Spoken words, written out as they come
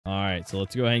right, so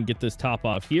let's go ahead and get this top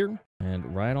off here.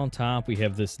 And right on top, we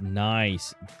have this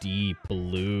nice deep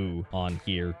blue on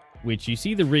here, which you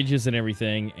see the ridges and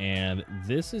everything. And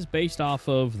this is based off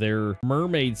of their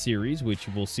mermaid series, which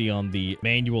we'll see on the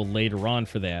manual later on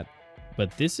for that.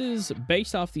 But this is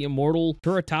based off the Immortal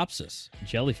Turritopsis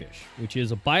jellyfish, which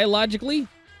is biologically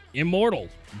immortal,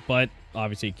 but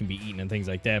obviously it can be eaten and things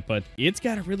like that. But it's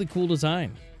got a really cool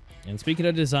design. And speaking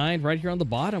of design, right here on the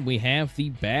bottom, we have the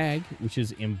bag, which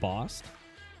is embossed.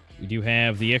 We do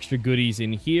have the extra goodies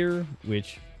in here,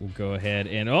 which we'll go ahead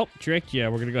and... Oh, trick. Yeah,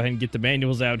 we're going to go ahead and get the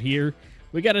manuals out here.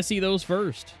 We got to see those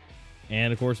first.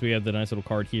 And, of course, we have the nice little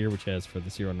card here, which has for the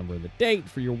serial number and the date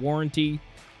for your warranty.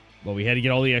 But we had to get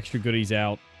all the extra goodies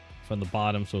out from the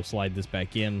bottom, so slide this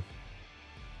back in.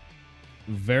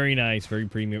 Very nice, very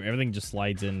premium. Everything just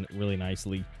slides in really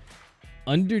nicely.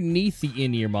 Underneath the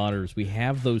in-ear monitors, we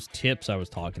have those tips I was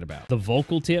talking about. The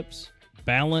vocal tips,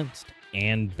 balanced,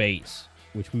 and bass,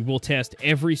 which we will test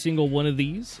every single one of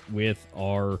these with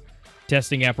our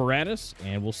testing apparatus,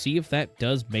 and we'll see if that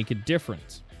does make a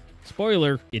difference.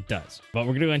 Spoiler, it does. But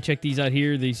we're going to go and check these out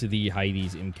here. These are the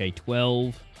Hidizs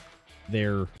MK12.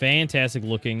 They're fantastic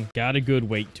looking, got a good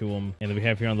weight to them, and then we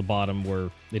have here on the bottom where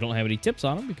they don't have any tips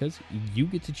on them because you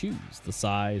get to choose the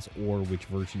size or which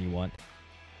version you want.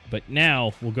 But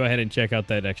now we'll go ahead and check out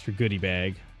that extra goodie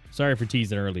bag. Sorry for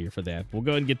teasing earlier for that. We'll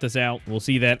go ahead and get this out. We'll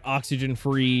see that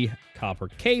oxygen-free copper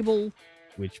cable,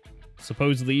 which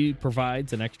supposedly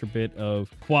provides an extra bit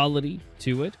of quality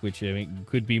to it, which I mean,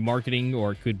 could be marketing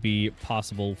or it could be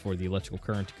possible for the electrical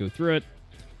current to go through it.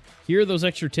 Here are those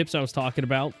extra tips I was talking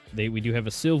about. We do have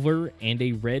a silver and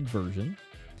a red version.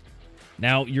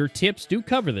 Now, your tips do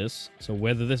cover this, so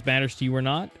whether this matters to you or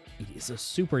not, it is a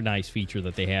super nice feature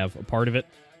that they have a part of it.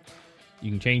 You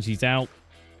can change these out.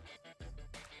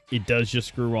 It does just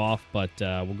screw off, but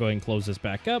we'll go ahead and close this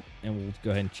back up, and we'll go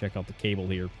ahead and check out the cable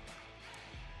here.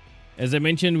 As I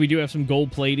mentioned, we do have some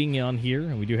gold plating on here,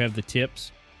 and we do have the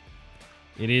tips.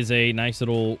 It is a nice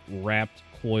little wrapped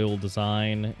coil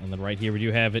design, and then right here we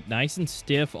do have it nice and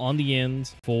stiff on the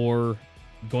ends for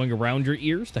going around your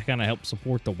ears to kind of help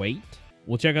support the weight.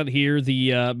 We'll check out here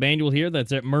the manual here.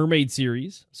 That's at Mermaid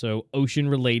series, so ocean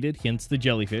related, hence the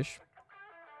jellyfish.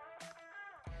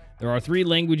 There are 3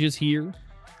 languages here.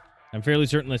 I'm fairly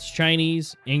certain that's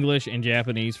Chinese, English, and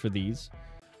Japanese for these.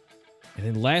 And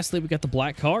then lastly, we got the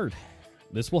black card.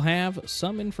 This will have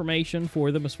some information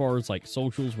for them as far as like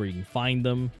socials where you can find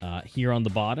them here on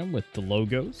the bottom with the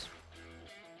logos.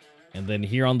 And then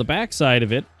here on the back side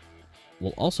of it,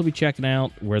 we'll also be checking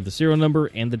out where the serial number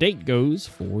and the date goes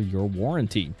for your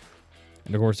warranty.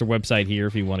 And of course, their website here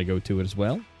if you want to go to it as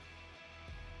well.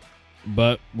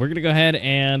 But we're going to go ahead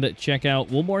and check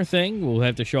out one more thing. We'll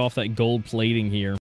have to show off that gold plating here.